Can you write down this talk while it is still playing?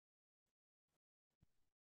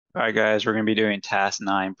All right, guys, we're going to be doing task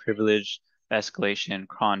 9, privilege escalation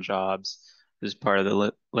cron jobs. This is part of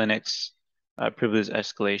the Linux privilege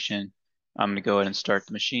escalation. I'm going to go ahead and start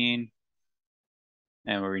the machine,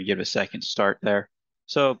 and we're going to give it a second start there.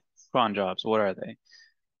 So, cron jobs, what are they?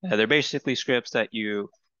 They're basically scripts that you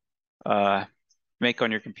uh, make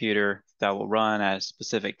on your computer that will run at a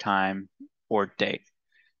specific time or date.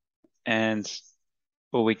 And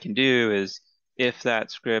what we can do is, if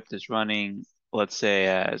that script is running, let's say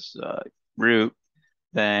as root,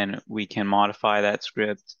 then we can modify that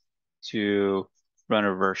script to run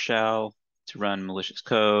a reverse shell, to run malicious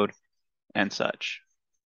code, and such.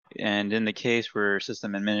 And in the case where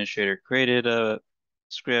system administrator created a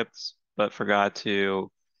script but forgot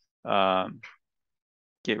to um,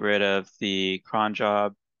 get rid of the cron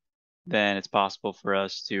job, then it's possible for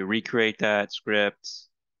us to recreate that script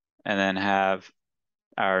and then have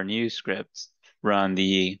our new script run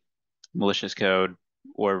the malicious code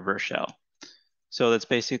or reverse shell. So that's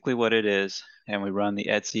basically what it is. And we run the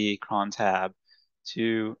etc cron tab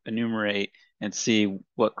to enumerate and see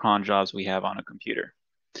what cron jobs we have on a computer.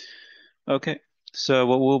 Okay, so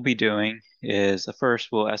what we'll be doing is first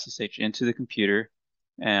we'll SSH into the computer,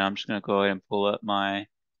 and I'm just going to go ahead and pull up my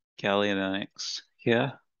Kali Linux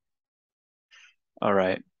here. All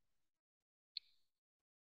right,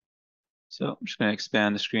 so I'm just going to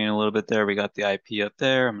expand the screen a little bit there. We got the IP up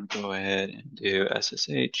there. I'm going to go ahead and do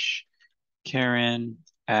SSH Karen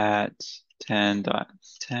at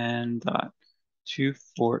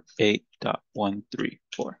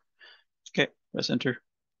 10.10.248.134. Okay, press enter.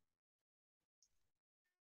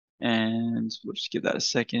 And we'll just give that a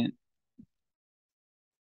second.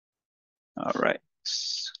 All right.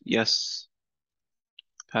 Yes.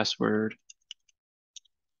 Password.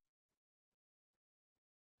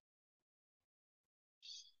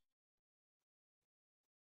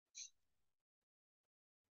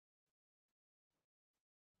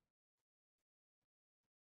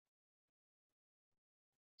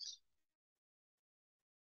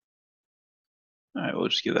 All right, we'll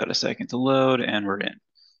just give that a second to load and we're in.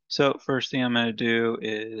 So first thing I'm going to do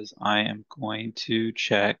is I am going to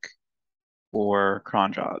check for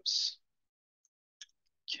cron jobs.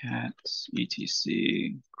 Cat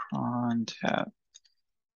etc cron tab.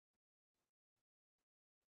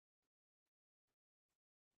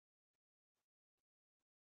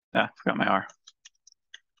 Ah, forgot my R.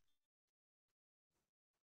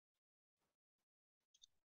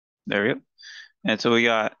 There we go. And so we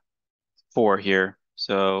got 4 here.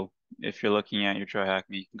 So if you're looking at your Tryhackme,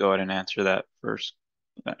 you can go ahead and answer that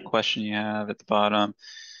question you have at the bottom.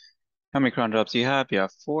 How many cron jobs do you have? You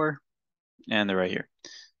have 4, and they're right here.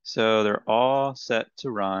 So they're all set to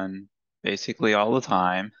run basically all the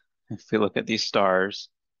time. If we look at these stars,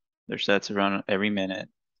 they're set to run every minute.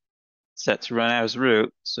 Set to run as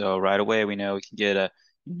root, so right away we know we can get a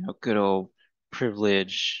good old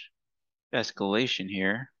privilege escalation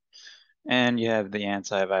here. And you have the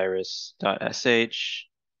antivirus.sh,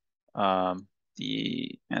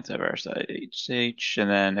 the antivirus.sh, and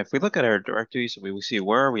then if we look at our directory, so we will see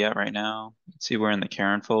where are we at right now. You can see we're in the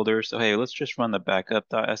Karen folder. So hey, let's just run the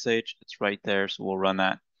backup.sh. It's right there, so we'll run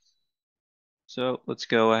that. So let's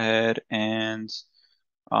go ahead and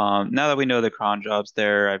now that we know the cron job's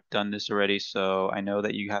there, I've done this already, so I know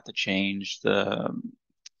that you have to change you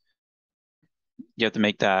have to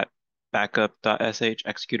make that backup.sh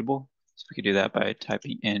executable. So we could do that by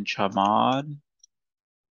typing in chmod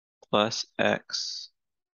plus x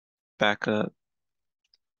backup.sh.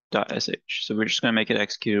 So we're just going to make it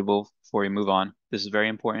executable before we move on. This is very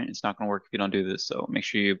important. It's not going to work if you don't do this, so make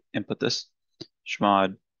sure you input this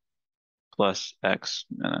chmod plus x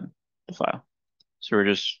and then the file. So we're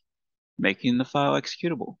just making the file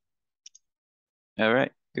executable. All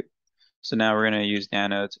right, good. So now we're going to use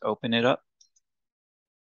nano to open it up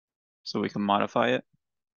so we can modify it.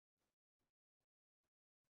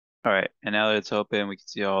 All right, and now that it's open, we can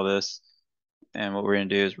see all this. And what we're going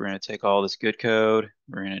to do is we're going to take all this good code,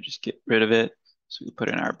 we're going to just get rid of it. So we put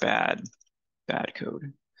in our bad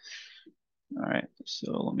code. All right,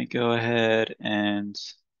 so let me go ahead and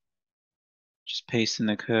just paste in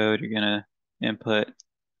the code you're going to input.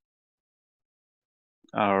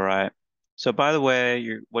 All right. So by the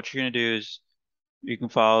way, what you're going to do is you can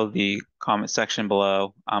follow the comment section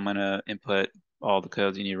below. I'm going to input all the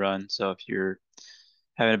codes you need to run. So if you're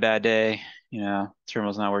having a bad day,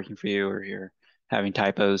 terminal's not working for you, or you're having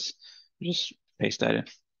typos, just paste that in.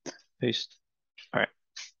 Paste. All right.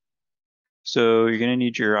 So you're going to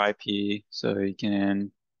need your IP, so you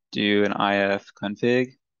can do an if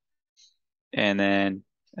config, and then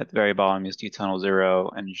at the very bottom is tunnel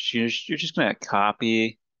 0, and you're just going to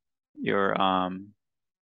copy your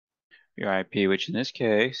your IP, which in this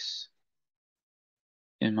case,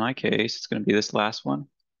 in my case, it's going to be this last one.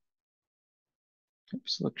 Type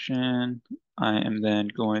selection. I am then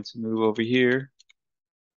going to move over here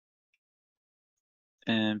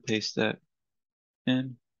and paste that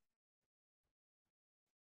in.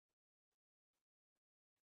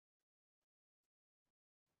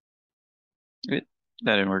 It,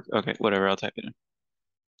 that didn't work. Okay, whatever, I'll type it in.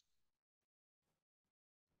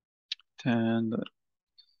 10,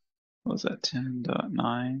 what was that?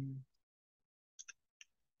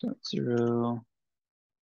 10.9.0.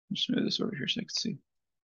 Just move this over here so I can see.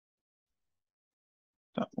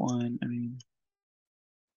 Dot one,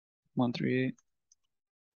 138.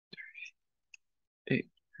 8.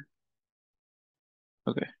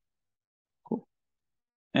 Okay, cool.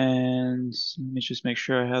 And let me just make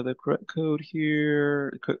sure I have the correct code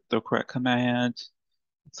here, the correct command.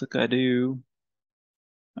 Looks like I do.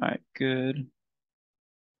 All right, good.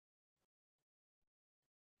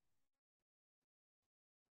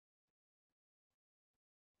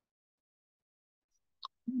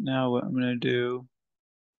 Now what I'm gonna do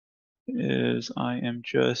is I am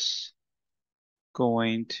just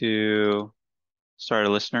going to start a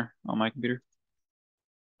listener on my computer.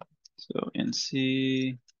 So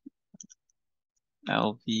nc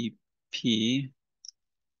lvp,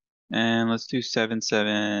 and let's do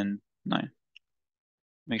 779.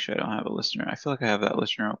 Make sure I don't have a listener. I feel like I have that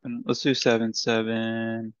listener open. Let's do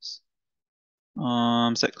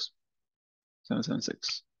 776.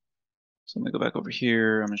 776. So I'm gonna go back over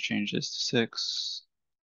here. I'm gonna change this to 6.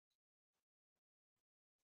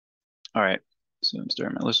 All right. So I'm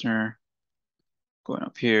starting my listener, going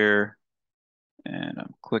up here, and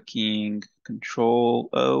I'm clicking Control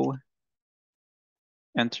O,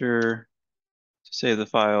 Enter to save the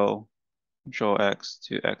file, Control X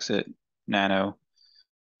to exit Nano.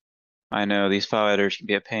 I know these file editors can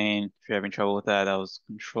be a pain. If you're having trouble with that, that was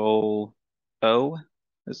Control O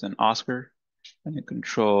as an Oscar, and then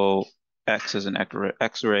Control X as an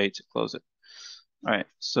X-ray to close it. All right,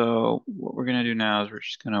 so what we're gonna do now is we're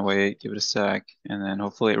just gonna wait, give it a sec, and then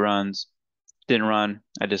hopefully it runs. Didn't run.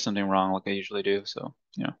 I did something wrong like I usually do, so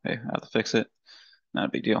hey, I have to fix it. Not a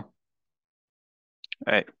big deal.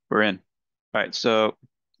 All right, we're in. All right, so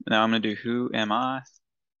now I'm gonna do who am I?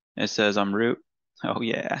 It says I'm root. Oh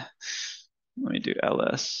yeah. Let me do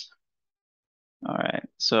ls. All right,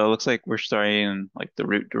 so it looks like we're starting like the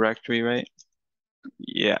root directory, right?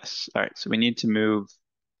 Yes. All right, so we need to move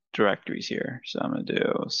directories here. So I'm gonna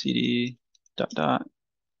do cd dot dot.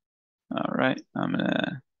 All right, I'm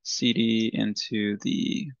gonna cd into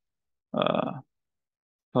the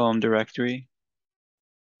home directory.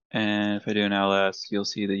 And if I do an ls, you'll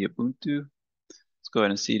see the Ubuntu. Let's go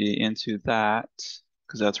ahead and cd into that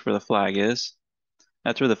because that's where the flag is.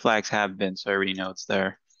 That's where the flags have been, so I already know it's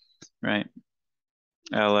there, right?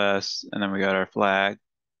 ls, and then we got our flag.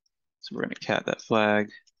 So we're gonna cat that flag.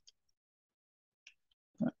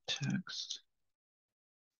 Text.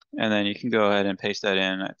 And then you can go ahead and paste that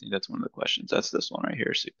in. I think that's one of the questions. That's this one right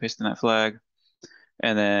here. So you paste in that flag.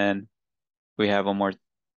 And then we have one more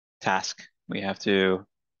task. We have to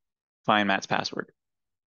find Matt's password.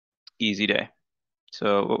 Easy day.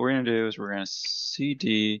 So what we're going to do is we're going to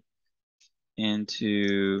cd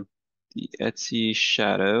into the Etsy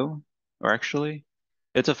shadow, or actually,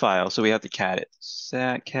 it's a file, so we have to cat it.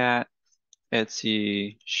 Sat cat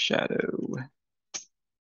Etsy shadow.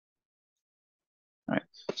 All right,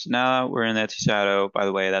 so now we're in the Etsy shadow. By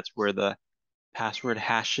the way, that's where the password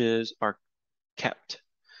hashes are kept.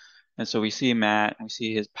 And so we see Matt, we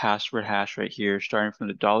see his password hash right here, starting from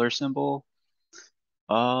the dollar symbol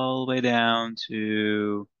all the way down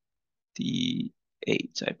to the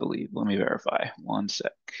 8, I believe. Let me verify. One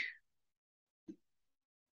sec.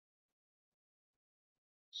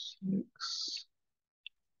 6.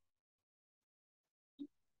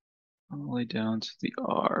 All the way down to the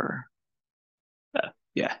R.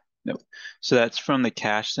 Yeah, no. So that's from the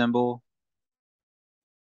cash symbol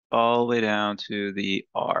all the way down to the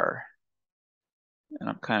R. And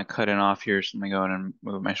I'm kind of cutting off here, so let me go ahead and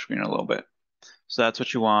move my screen a little bit. So that's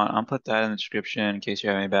what you want. I'll put that in the description in case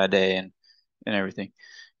you're having a bad day and everything.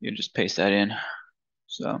 You can just paste that in.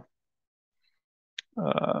 So,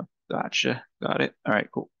 gotcha. Got it. All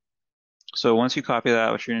right, cool. So once you copy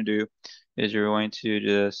that, what you're going to do is you're going to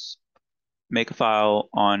just make a file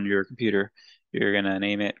on your computer. You're going to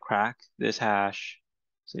name it crack this hash.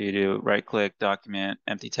 So you do right click, document,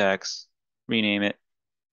 empty text, rename it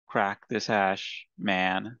crack this hash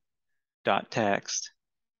man dot text,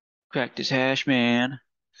 crack this hash man.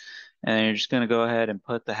 And then you're just going to go ahead and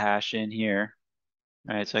put the hash in here.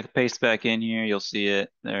 All right, so I can paste back in here. You'll see it.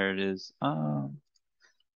 There it is.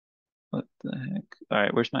 What the heck? All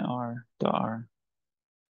right, where's my R? The R.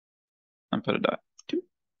 I'm put a dot. Two.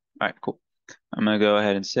 All right, cool. I'm gonna go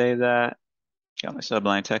ahead and save that. Got my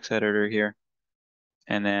subline text editor here,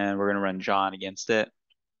 and then we're gonna run John against it.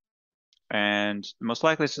 And most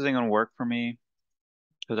likely this isn't gonna work for me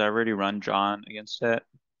because I already run John against it.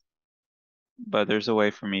 But there's a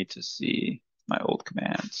way for me to see my old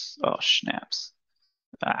commands. Oh, snaps.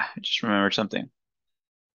 I just remembered something.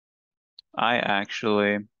 I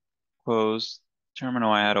actually closed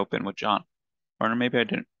terminal I had open with John. Or maybe I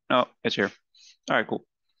didn't. No, it's here. All right, cool.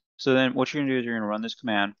 So then what you're gonna do is you're gonna run this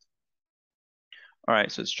command. All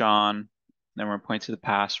right, so it's John. Then we're gonna point to the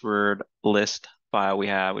password list file we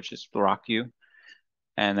have, which is RockU.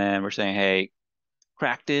 And then we're saying, hey,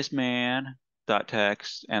 crack this man dot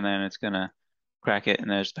text, and then it's gonna crack it, and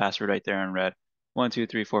there's the password right there in red. 1 2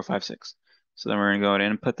 3 4 5 6. So then we're gonna go ahead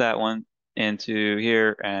and put that one into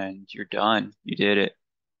here, and you're done. You did it.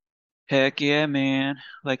 Heck yeah, man.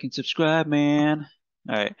 Like and subscribe, man.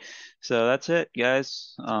 All right. So that's it,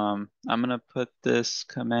 guys. I'm gonna put this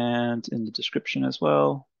command in the description as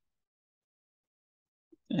well.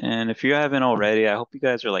 And if you haven't already, I hope you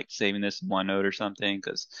guys are like saving this in OneNote or something,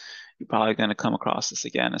 because you're probably gonna come across this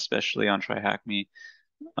again, especially on Tryhackme.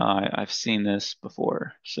 I've seen this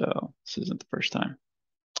before, so this isn't the first time.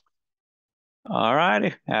 All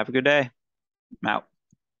righty. Have a good day. I'm out.